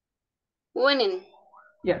 Winning.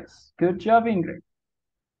 Yes, good job, Ingrid.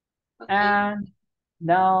 Okay. And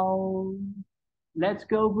now let's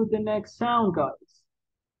go with the next sound, guys.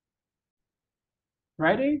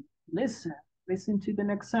 Ready? Listen. Listen to the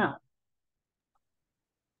next sound.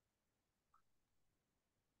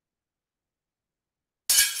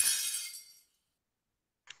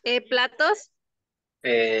 Platos.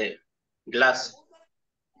 Glass.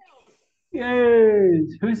 Yes,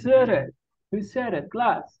 who said it? Who said it?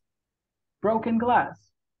 Glass. Broken glass.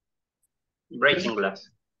 Breaking glass.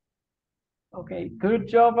 Okay, good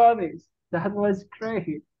job, others. That was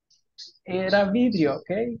great. Era vidrio,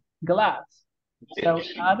 okay? Glass. So,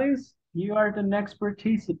 others, you are the next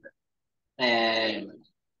participant.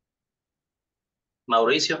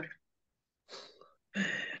 Mauricio.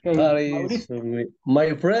 Okay, Paris,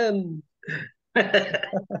 my friend.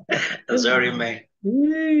 Sorry, man.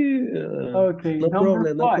 Yeah. Okay, No number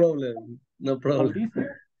problem, no 5. problem, no problem. Mauricio.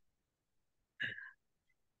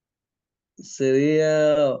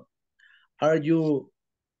 Sería, are you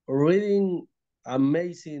reading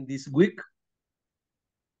amazing this week?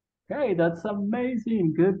 Okay, that's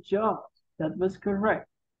amazing. Good job. That was correct.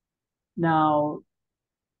 Now,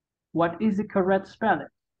 what is the correct spelling?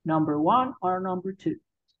 Number 1 or number 2?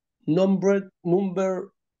 Number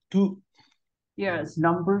 2. Yes,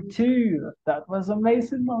 number 2. That was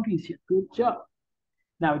amazing, Mauricio. Good job.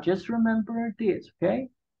 Now, just remember this, okay?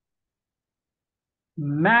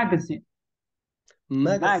 Magazine.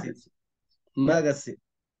 Magazine. Magazine.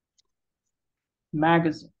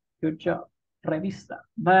 Magazine. Good job. Revista.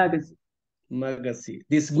 Magazine. Magazine.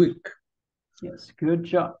 This week. Yes, good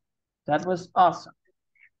job. That was awesome.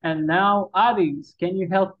 And now, Adis, can you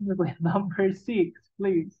help me with number 6,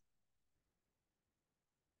 please?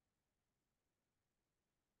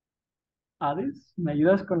 Adis, ¿me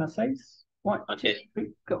ayudas con la 6? 1, 2, Okay.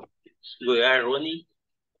 3, go. We are running.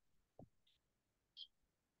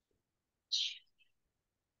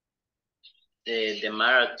 The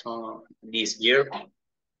marathon this year.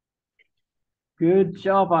 Good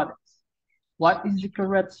job, Adis. What is the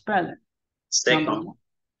correct spelling? Second. Number 1.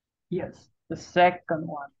 Yes, the second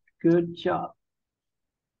one. Good job.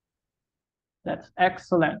 That's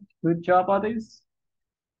excellent. Good job, others.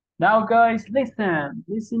 Now, guys, listen.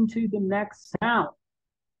 Listen to the next sound.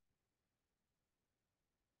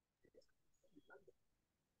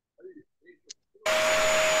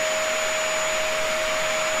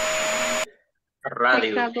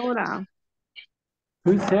 Radio. Secadora.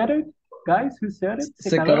 Who said it? Guys, who said it?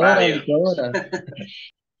 Secadora, Radio. licuadora.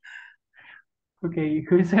 Okay,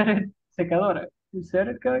 who said it? Secadora. Who said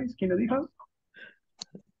it, guys? ¿Quién lo dijo?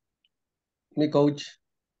 Mi coach.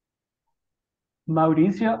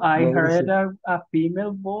 Mauricio, I heard Mauricio. a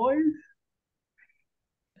female voice.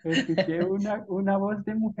 Escuché una voz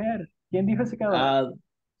de mujer. ¿Quién dijo secadora? Ah,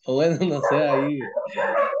 o bueno, no sé, ahí,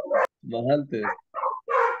 más antes.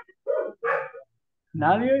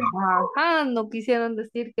 ¿Nadie? Ajá, no quisieron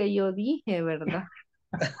decir que yo dije, ¿verdad?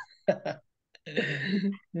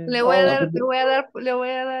 Le voy a Oh, dar, le voy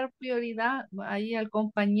a dar prioridad ahí al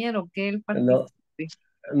compañero que él No, participe.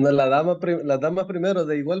 no, la dama primero.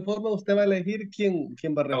 De igual forma, usted va a elegir quién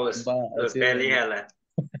va, va a decir. Usted elíjala.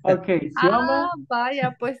 ok, Xioma.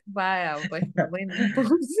 Vaya, pues, bueno,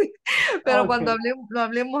 entonces, pero cuando Ok. lo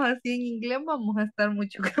hablemos así en inglés, vamos a estar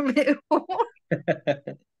mucho que mejor.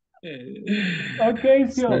 Ok,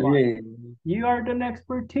 Está Xioma. bien. You are the next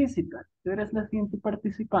participant. Tú eres la siguiente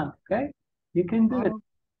participante, okay? You can do it.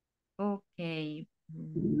 Ok.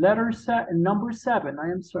 Number 7,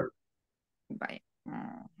 I am sorry. Vaya.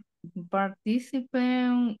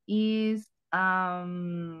 Participant is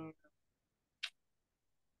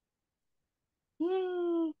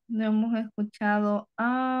no hemos escuchado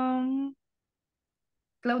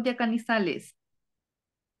Claudia Canizales.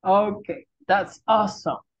 Okay, that's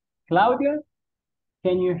awesome. Claudia,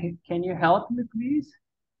 can you help me, please?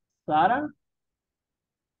 Sara?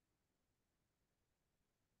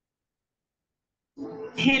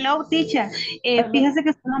 Hello, teacher. Hello. Fíjese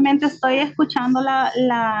que solamente estoy escuchando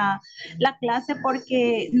la clase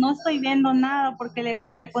porque no estoy viendo nada porque le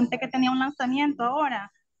conté que tenía un lanzamiento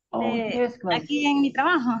ahora Oh, yes, Claudia. aquí en mi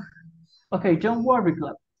trabajo. Okay, don't worry,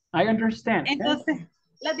 Claudia. I understand. Okay? Entonces,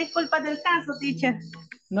 las disculpas del caso, teacher.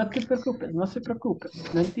 No te preocupes, no se preocupe.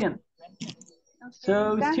 Lo entiendo.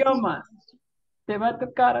 So, gracias. Xioma, te va a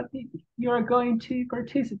tocar a ti. You are going to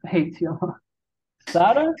participate, Xioma.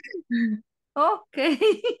 Sara? Ok.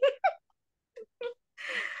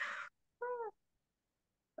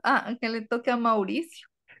 Que le toque a Mauricio.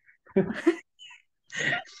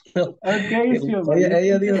 No, Okay, Xioma.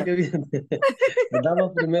 ella dijo que viene. Las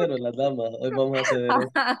damas primero, las damas. Hoy vamos a hacer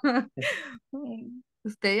eso.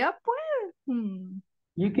 Usted ya puede.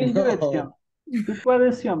 You can do it, No, Xioma. Tú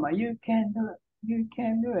puedes, Xioma. You can do it. You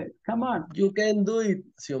can do it. Come on. you can do it,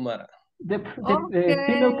 Xiomara. The Okay.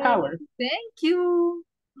 female power. Thank you.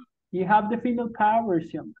 You have the female power,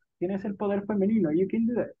 Xioma. Tienes el poder femenino. You can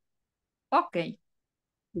do it. Ok.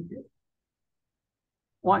 Okay.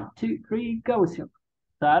 1, 2, 3, go, Xioma.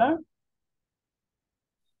 Sara?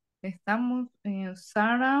 Estamos en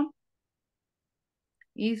Sarah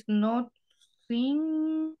is not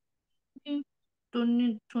singing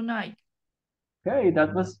tonight. Okay,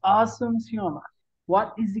 that was awesome, Xioma.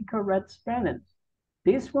 What is the correct spelling?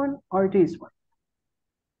 This one or this one?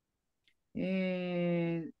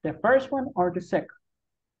 The first one or the second?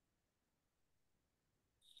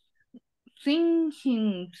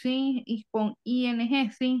 Singing y con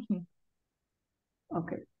ing, singing.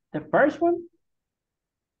 Okay, the first one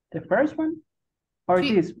or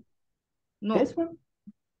Sí. this one? No. This one?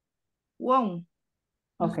 One.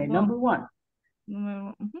 Okay, One. number 1.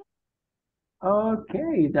 Número,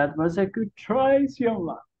 Okay, that was a good try,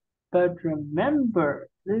 Xioma. But remember,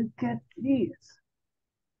 look at this.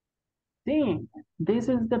 Sing. This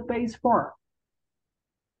is the base form.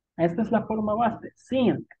 Esta es la forma base.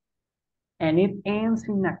 Sing. And it ends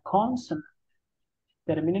in a consonant.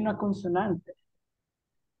 Termina en una consonante.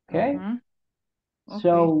 Okay? Okay.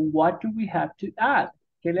 So what do we have to add?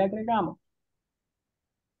 ¿Qué le agregamos?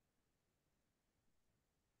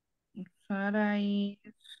 Sarah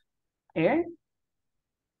 ¿Eh?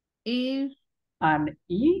 is An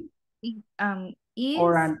E is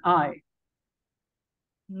or an I?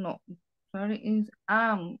 no. Sarah is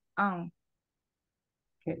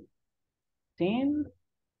Okay. Sing,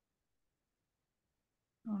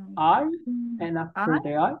 I, and after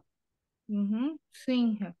the I?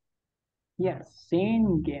 Sing. Yes,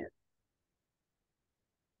 singing.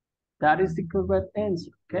 That is the correct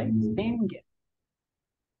answer, okay? Singing.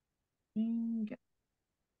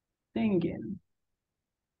 Singing.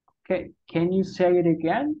 Okay, can you say it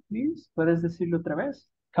again, please? ¿Puedes decirlo otra vez?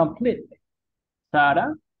 Completely.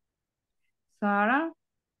 Sara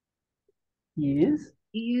is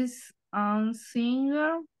is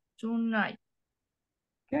singer tonight.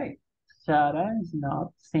 okay. Sarah is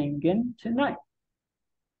not singing tonight.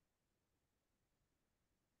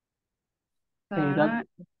 Okay, Sarah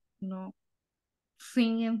no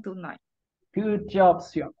singing tonight. good job,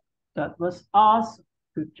 Sion. That was awesome.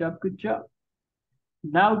 Good job, good job.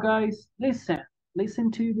 Now, guys, listen.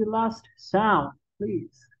 Listen to the last sound,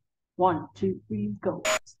 please. 1, 2, 3, go.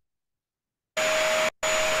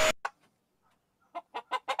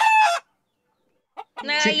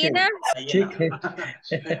 Una Chicken. gallina. Chicken.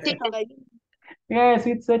 Yes,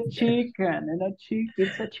 it's a chicken, and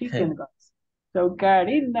it's a chicken, guys. So,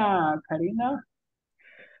 Karina,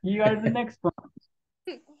 you are the next one.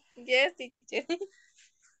 Yes, teacher.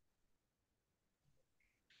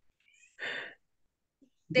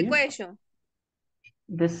 The question.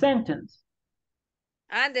 The sentence.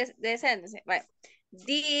 The sentence. Right.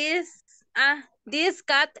 This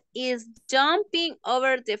cat is jumping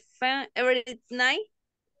over the fence every night.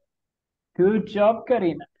 Good job,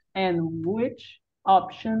 Karina. And which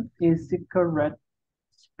option is the correct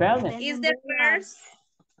spelling? Is the first.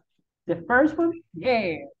 The first one?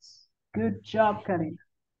 Yes. Good job, Karina.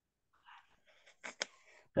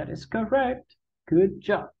 That is correct. Good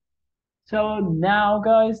job. So now,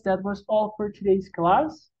 guys, that was all for today's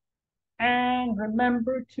class. And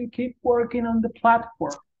remember to keep working on the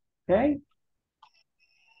platform, okay?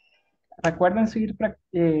 Recuerden seguir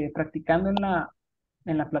practicando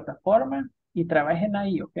en la plataforma y trabajen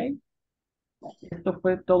ahí, ¿ok? Esto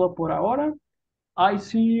fue todo por ahora. I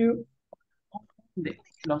see you.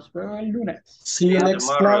 Los veo el lunes. See you next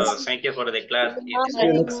Tomorrow. class. Thank you for the class. See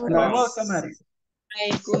you next You're class. welcome, Ari.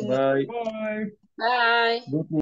 Bye. Bye. Bye. Good